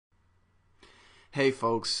Hey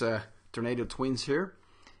folks, Tornado Twins here,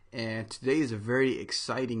 and today is a very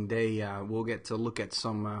exciting day. We'll get to look at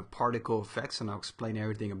some particle effects, and I'll explain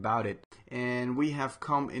everything about it. And we have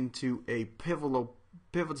come into a pivotal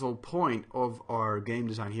point of our game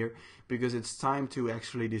design here, because it's time to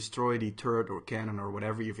actually destroy the turret or cannon or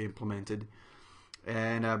whatever you've implemented.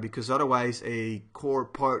 And because otherwise a core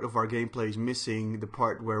part of our gameplay is missing, the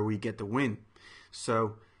part where we get the win.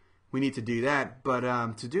 So we need to do that, but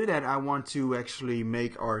to do that I want to actually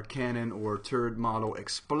make our cannon or turret model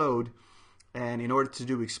explode, and in order to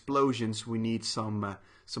do explosions we need some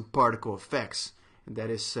particle effects, and that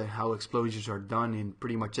is how explosions are done in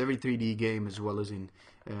pretty much every 3D game as well as in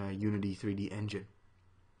Unity3D engine.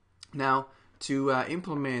 Now to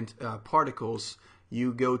implement particles,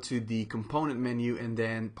 you go to the component menu and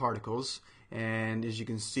then particles, and as you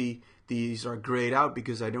can see these are grayed out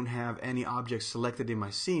because I don't have any objects selected in my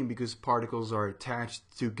scene, because particles are attached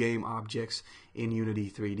to game objects in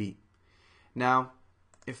Unity3D. Now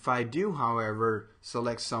if I do however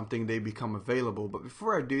select something, they become available, but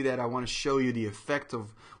before I do that I want to show you the effect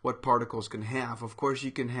of what particles can have. Of course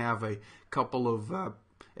you can have a couple of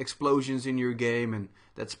explosions in your game, and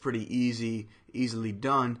that's pretty easily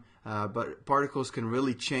done, but particles can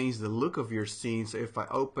really change the look of your scene. So if I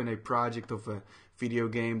open a project of a video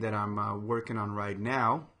game that I'm working on right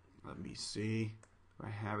now, let me see, I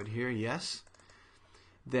have it here, yes,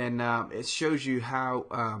 then it shows you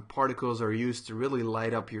how particles are used to really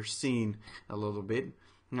light up your scene a little bit.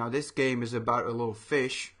 Now this game is about a little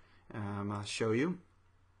fish. I'll show you.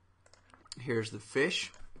 Here's the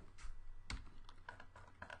fish.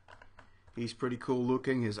 He's pretty cool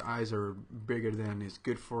looking. His eyes are bigger than is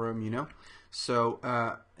good for him, you know. So,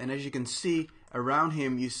 and as you can see, around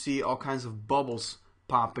him you see all kinds of bubbles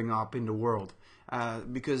popping up in the world.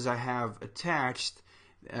 Because I have attached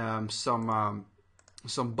some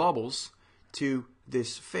bubbles to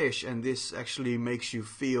this fish, and this actually makes you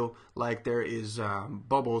feel like there is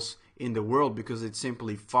bubbles in the world, because it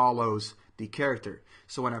simply follows the character.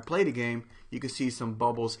 So when I play the game, you can see some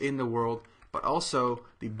bubbles in the world, but also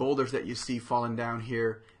the boulders that you see falling down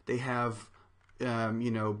here, they have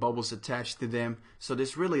bubbles attached to them. So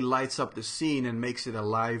this really lights up the scene and makes it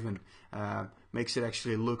alive, and makes it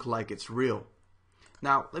actually look like it's real.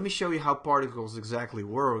 Now let me show you how particles exactly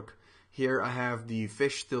work. Here I have the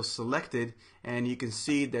fish still selected, and you can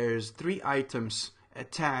see there's 3 items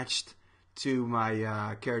attached to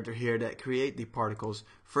my character here that create the particles.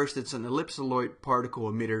 First, it's an ellipsoid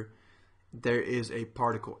particle emitter, there is a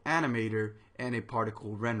particle animator, and a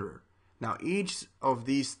particle renderer. Now each of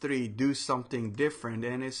these 3 do something different,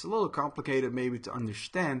 and it's a little complicated maybe to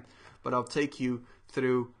understand, but I'll take you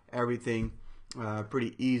through everything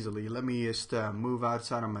pretty easily. Let me just move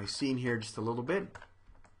outside of my scene here just a little bit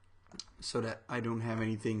so that I don't have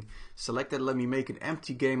anything selected. Let me make an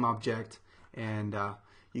empty game object, and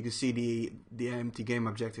you can see the empty game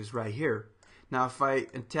object is right here. Now if I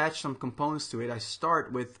attach some components to it, I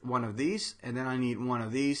start with one of these, and then I need one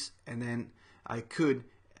of these, and then I could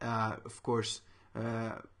of course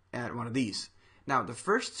add one of these. Now the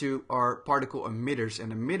first 2 are particle emitters,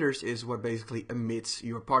 and emitters is what basically emits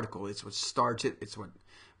your particle. It's what starts it, it's what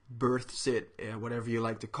births it, whatever you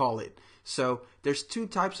like to call it. So there's 2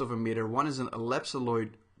 types of emitter. One is an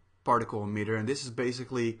ellipsoid particle emitter, and this is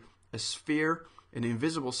basically a sphere, an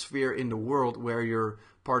invisible sphere in the world where your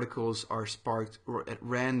particles are sparked or at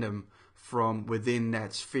random from within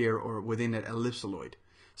that sphere or within that ellipsoid.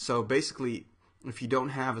 So basically, if you don't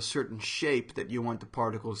have a certain shape that you want the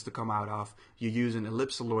particles to come out of, you use an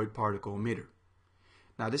ellipsoid particle emitter.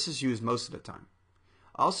 Now this is used most of the time.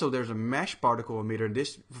 Also there's a mesh particle emitter.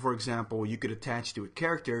 This, for example, you could attach to a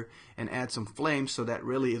character and add some flames so that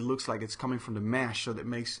really it looks like it's coming from the mesh, so that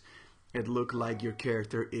makes it look like your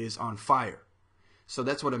character is on fire. So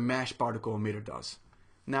that's what a mesh particle emitter does.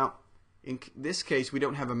 Now in this case we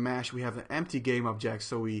don't have a mesh, we have an empty game object,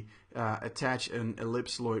 so we attach an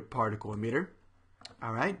ellipsoid particle emitter.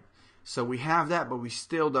 Alright, so we have that, but we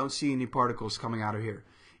still don't see any particles coming out of here.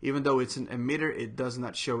 Even though it's an emitter, it does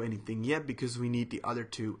not show anything yet, because we need the other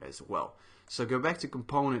 2 as well. So go back to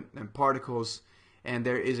component and particles, and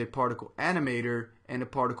there is a particle animator and a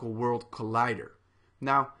particle world collider.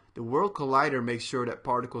 Now the world collider makes sure that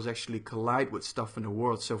particles actually collide with stuff in the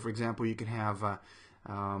world. So for example, you can have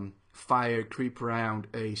fire creep around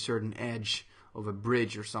a certain edge of a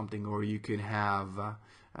bridge or something, or you can have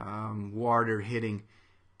water hitting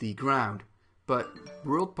the ground. But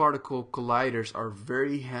world particle colliders are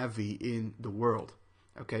very heavy in the world.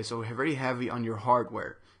 Okay, so very heavy on your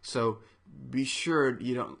hardware. So be sure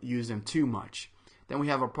you don't use them too much. Then we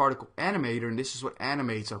have our particle animator, and this is what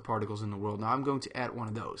animates our particles in the world. Now I'm going to add one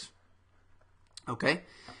of those. Okay,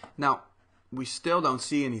 now we still don't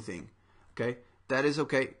see anything. Okay, that is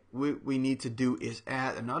okay. What we need to do is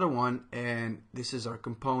add another one, and this is our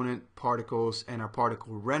component particles and our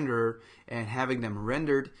particle renderer, and having them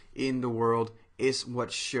rendered in the world is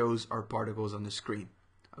what shows our particles on the screen.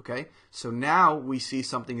 Okay, so now we see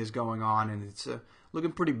something is going on, and it's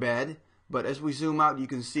looking pretty bad, but as we zoom out you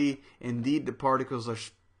can see indeed the particles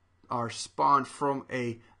are spawned from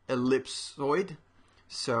a ellipsoid.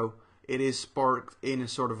 So it is sparked in a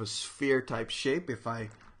sort of a sphere type shape. If I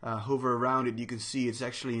hover around it, you can see it's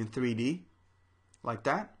actually in 3D, like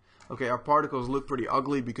that. Okay, our particles look pretty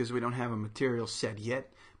ugly because we don't have a material set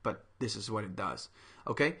yet, but this is what it does.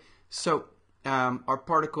 Okay, so our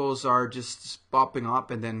particles are just popping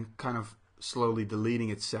up and then kind of slowly deleting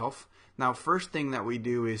itself. Now, first thing that we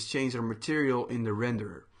do is change our material in the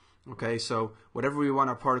renderer. Okay, so whatever we want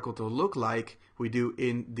our particle to look like, we do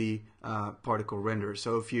in the particle renderer.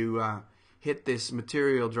 So if you hit this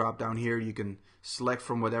material drop down here, you can select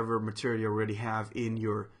from whatever material you already have in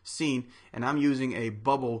your scene. And I'm using a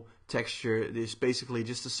bubble texture. It is basically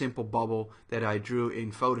just a simple bubble that I drew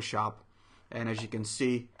in Photoshop. And as you can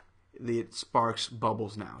see, it sparks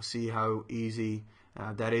bubbles now. See how easy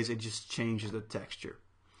that is? It just changes the texture.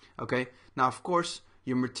 Okay, now of course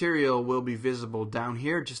your material will be visible down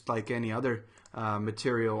here just like any other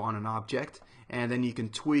material on an object, and then you can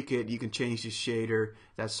tweak it, you can change the shader,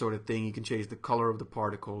 that sort of thing. You can change the color of the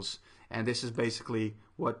particles, and this is basically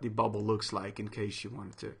what the bubble looks like in case you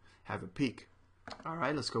wanted to have a peek.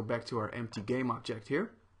 Alright, let's go back to our empty game object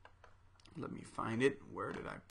here. Let me find it. Where did I